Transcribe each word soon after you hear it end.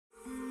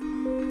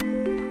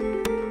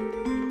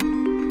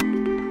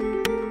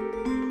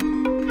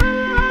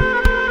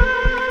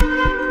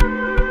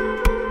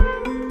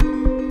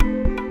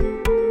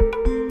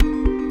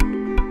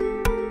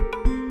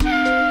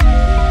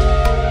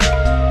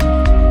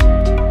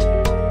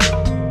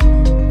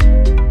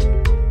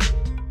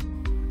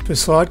For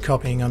slide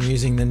copying, I'm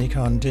using the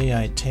Nikon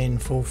D810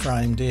 full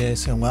frame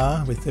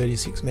DSLR with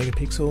 36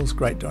 megapixels,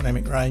 great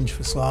dynamic range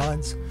for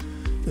slides,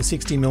 the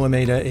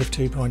 60mm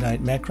f2.8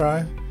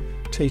 macro,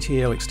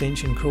 TTL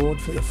extension cord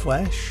for the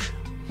flash,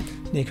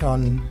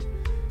 Nikon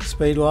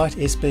Speedlight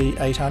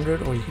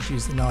SB800, or you could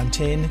use the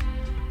 910,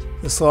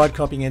 the slide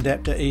copying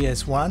adapter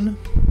ES-1,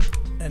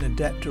 an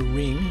adapter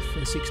ring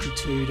for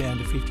 62 down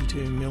to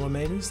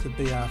 52mm, the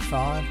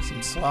BR5,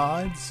 some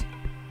slides,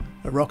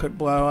 a rocket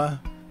blower,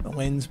 a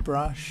lens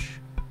brush,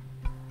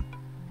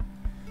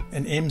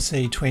 an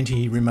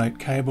MC20 remote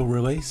cable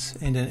release,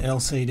 and an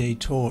LCD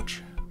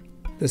torch.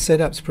 The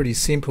setup's pretty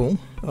simple.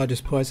 I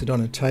just place it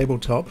on a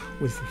tabletop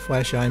with the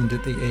flash aimed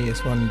at the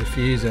ES-1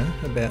 diffuser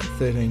about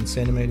 13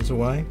 centimetres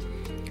away.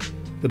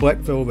 The black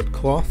velvet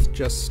cloth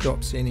just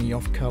stops any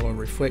off-colour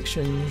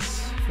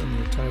reflections from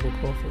the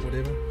tablecloth or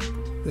whatever.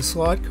 The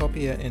slide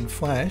copier and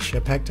flash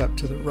are packed up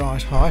to the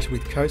right height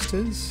with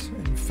coasters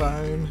and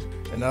foam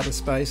and other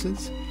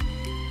spacers.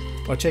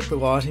 I check the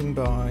lighting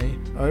by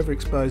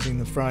overexposing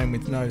the frame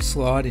with no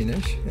slide in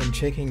it and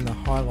checking the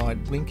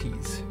highlight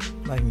blinkies,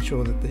 making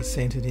sure that they're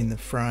centered in the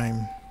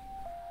frame.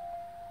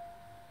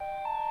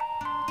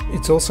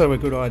 It's also a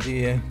good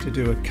idea to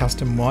do a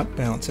custom white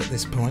balance at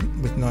this point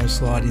with no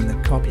slide in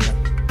the copier.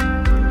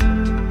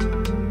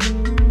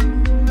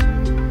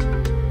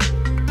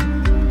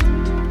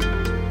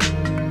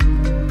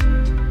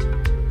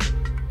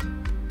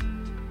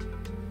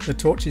 The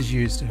torch is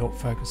used to help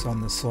focus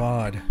on the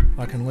slide.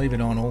 I can leave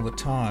it on all the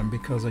time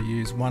because I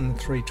use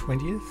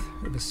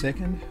 1/320th of a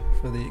second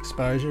for the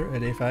exposure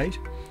at f8,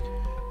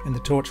 and the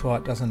torch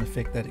light doesn't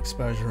affect that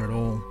exposure at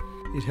all.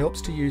 It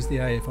helps to use the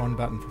AF on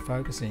button for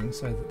focusing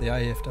so that the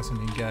AF doesn't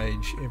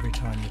engage every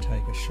time you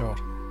take a shot.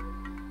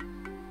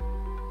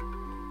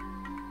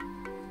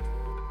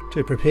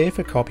 To prepare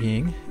for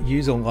copying,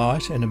 use a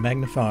light and a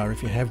magnifier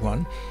if you have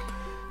one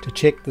to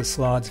check the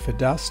slides for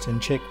dust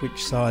and check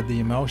which side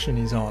the emulsion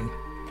is on.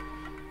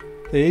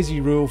 The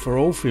easy rule for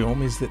all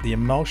film is that the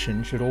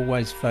emulsion should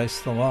always face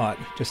the light,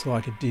 just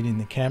like it did in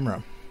the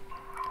camera.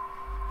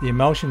 The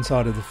emulsion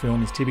side of the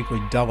film is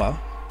typically duller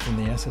than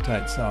the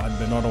acetate side,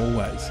 but not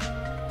always.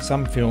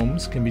 Some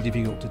films can be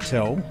difficult to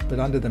tell,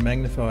 but under the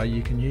magnifier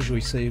you can usually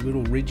see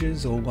little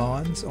ridges or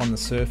lines on the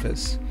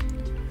surface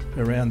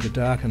around the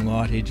dark and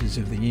light edges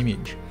of the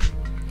image.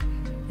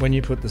 When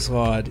you put the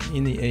slide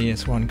in the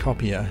ES-1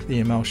 copier, the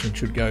emulsion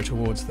should go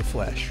towards the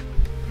flash.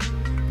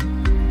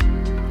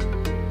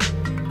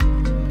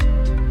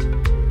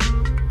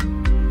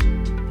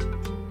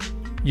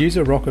 Use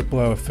a rocket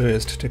blower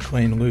first to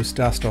clean loose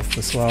dust off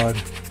the slide.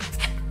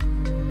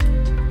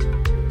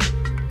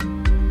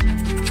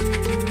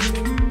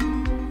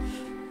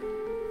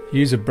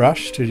 Use a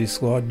brush to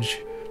dislodge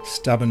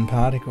stubborn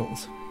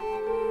particles.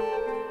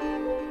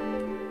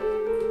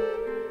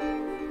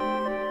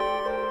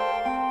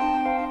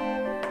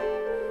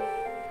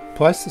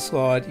 Place the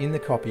slide in the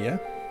copier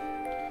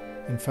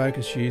and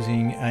focus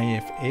using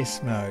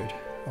AFS mode.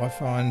 I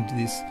find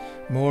this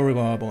more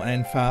reliable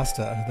and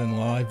faster than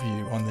live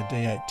view on the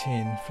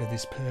D810 for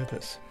this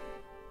purpose.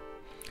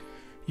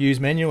 Use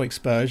manual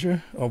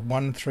exposure of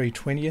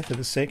 1/320th of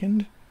a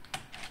second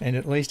and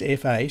at least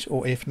f8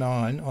 or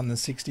f9 on the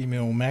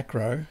 60mm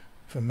macro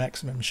for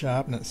maximum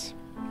sharpness.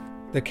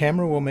 The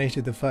camera will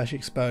meter the flash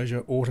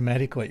exposure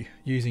automatically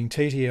using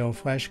TTL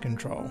flash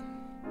control.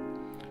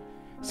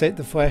 Set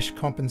the flash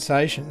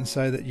compensation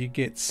so that you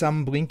get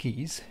some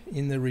blinkies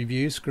in the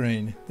review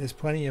screen. There's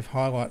plenty of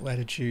highlight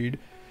latitude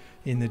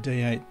in the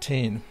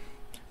D810.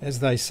 As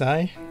they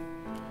say,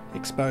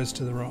 exposed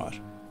to the right.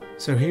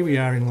 So here we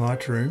are in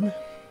Lightroom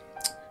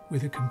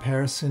with a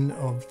comparison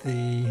of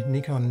the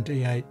Nikon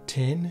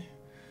D810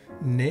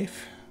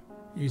 NEF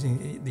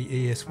using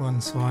the ES-1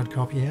 slide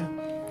copier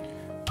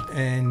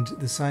and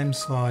the same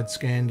slide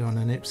scanned on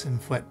an Epson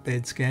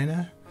flatbed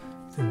scanner,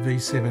 the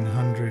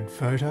V700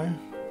 photo.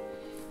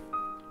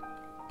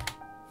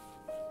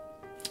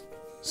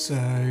 So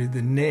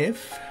the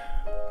NEF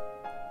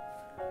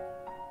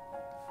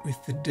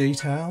with the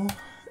detail,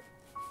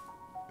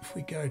 if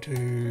we go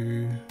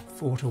to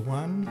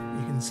 4:1,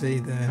 you can see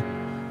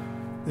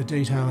the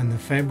detail in the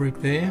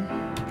fabric there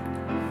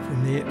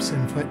from the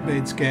Epson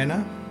flatbed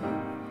scanner.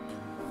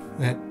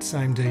 That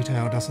same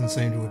detail doesn't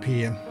seem to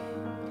appear.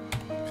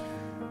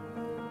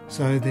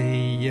 So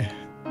the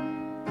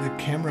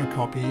camera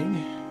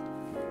copying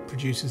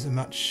produces a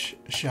much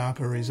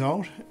sharper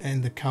result,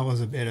 and the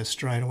colours are better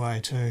straight away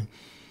too.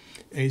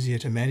 Easier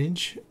to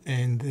manage,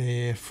 and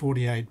they're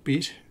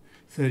 48-bit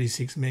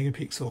 36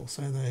 megapixel,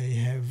 so they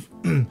have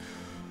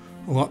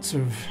lots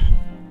of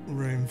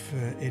room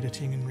for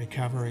editing and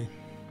recovery.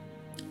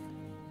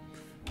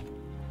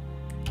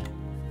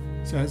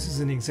 So this is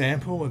an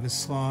example of a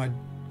slide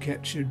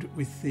captured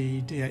with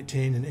the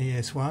D810 and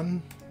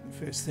ES-1.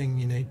 The first thing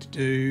you need to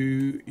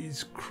do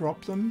is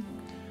crop them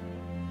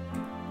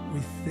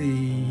with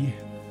the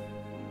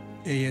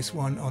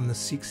ES-1 on the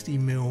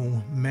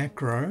 60mm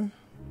macro.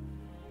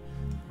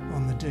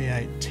 On the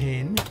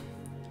D810,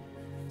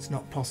 it's 'It's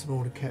not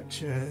possible to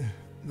capture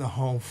the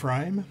whole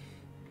frame.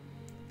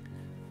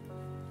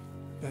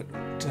 but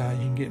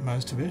you can get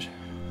most of it.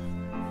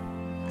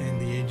 And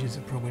the edges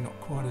are probably not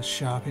quite as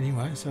sharp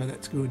anyway, so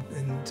that's good.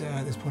 And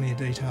there's plenty of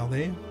detail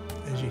there,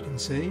 as you can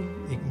see.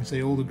 You can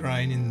see all the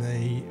grain in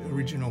the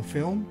original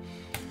film.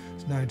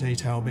 There's no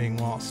detail being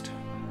lost.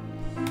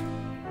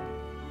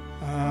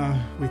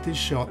 With this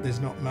shot, there's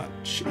not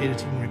much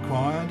editing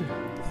required. A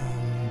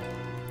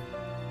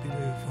bit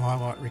of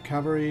highlight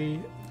recovery,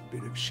 a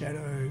bit of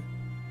shadow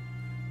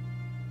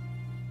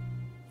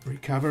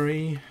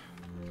recovery.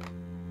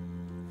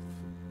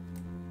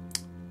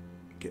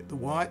 Get the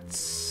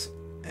whites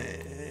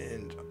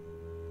and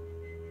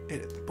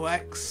edit the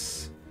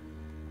blacks.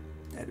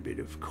 Add a bit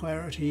of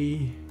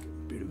clarity,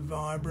 a bit of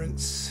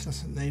vibrance.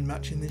 Doesn't need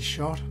much in this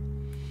shot.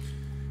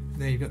 And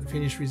there you've got the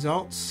finished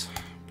results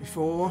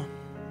before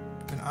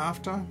and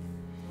after.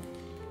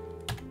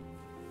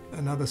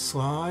 Another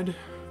slide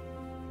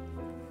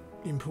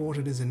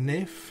imported as a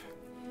NEF.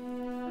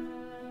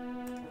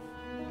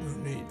 We'll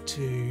need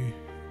to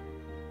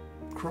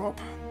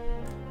crop.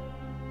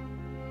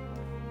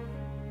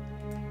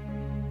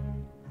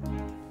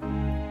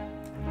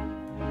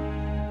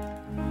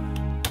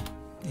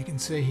 You can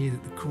see here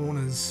that the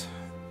corners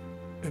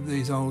of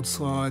these old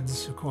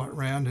slides are quite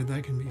rounded.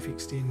 They can be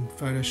fixed in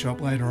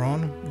Photoshop later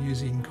on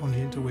using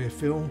content aware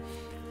fill.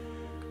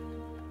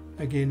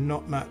 Again,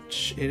 not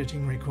much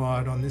editing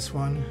required on this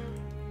one.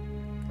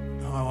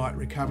 Highlight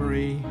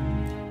recovery,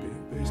 a bit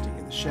of boosting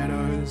in the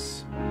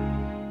shadows,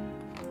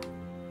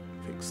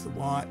 fix the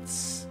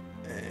whites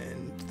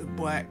and the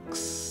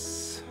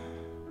blacks.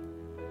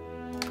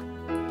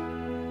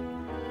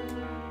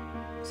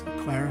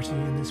 Some clarity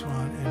in this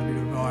one and a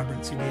bit of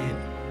vibrance again.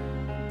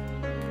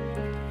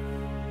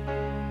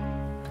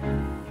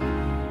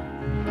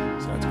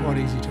 So it's quite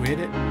easy to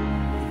edit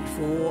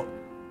before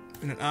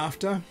and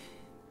after.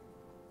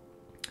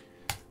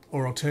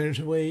 Or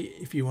alternatively,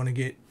 if you want to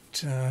get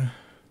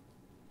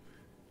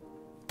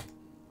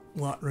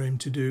Lightroom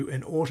to do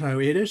an auto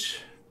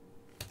edit,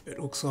 it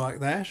looks like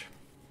that.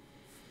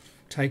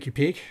 Take your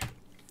pick.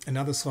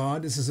 Another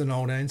slide. This is an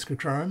old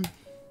Anscochrome.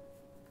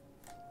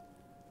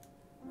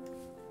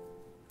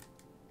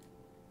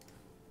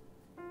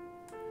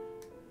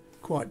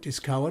 Quite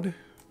discoloured,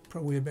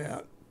 probably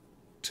about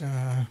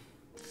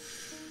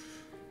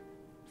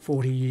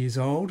 40 years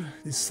old,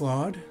 this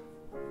slide.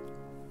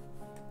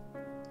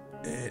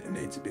 It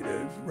needs a bit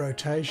of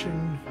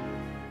rotation.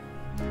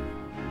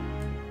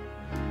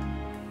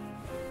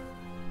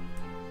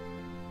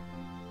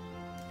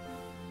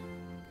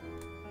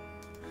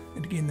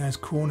 And again, those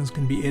corners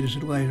can be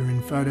edited later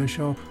in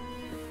Photoshop.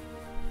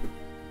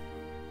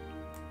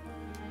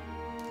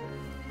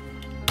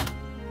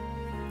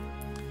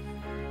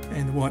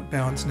 And the white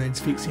balance needs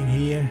fixing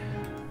here.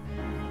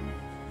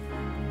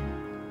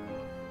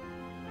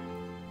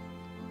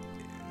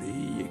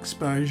 The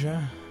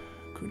exposure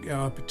could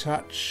go up a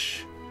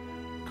touch,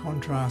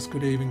 contrast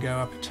could even go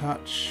up a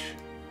touch,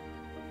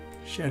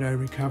 shadow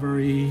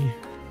recovery,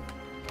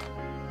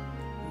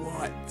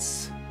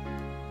 whites,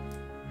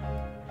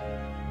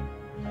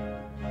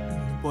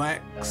 and the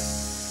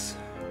blacks.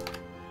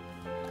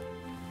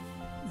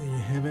 There you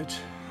have it.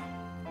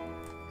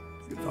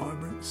 Bit of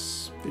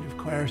vibrance, bit of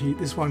clarity.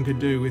 This one could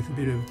do with a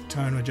bit of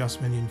tone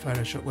adjustment in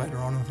Photoshop later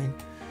on, I think.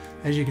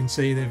 As you can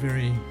see, they're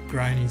very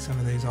grainy, some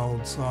of these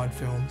old slide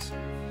films.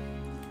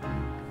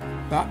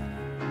 But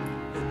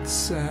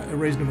it's a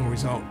reasonable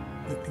result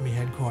that can be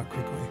had quite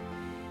quickly.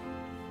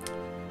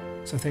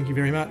 So thank you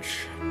very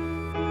much.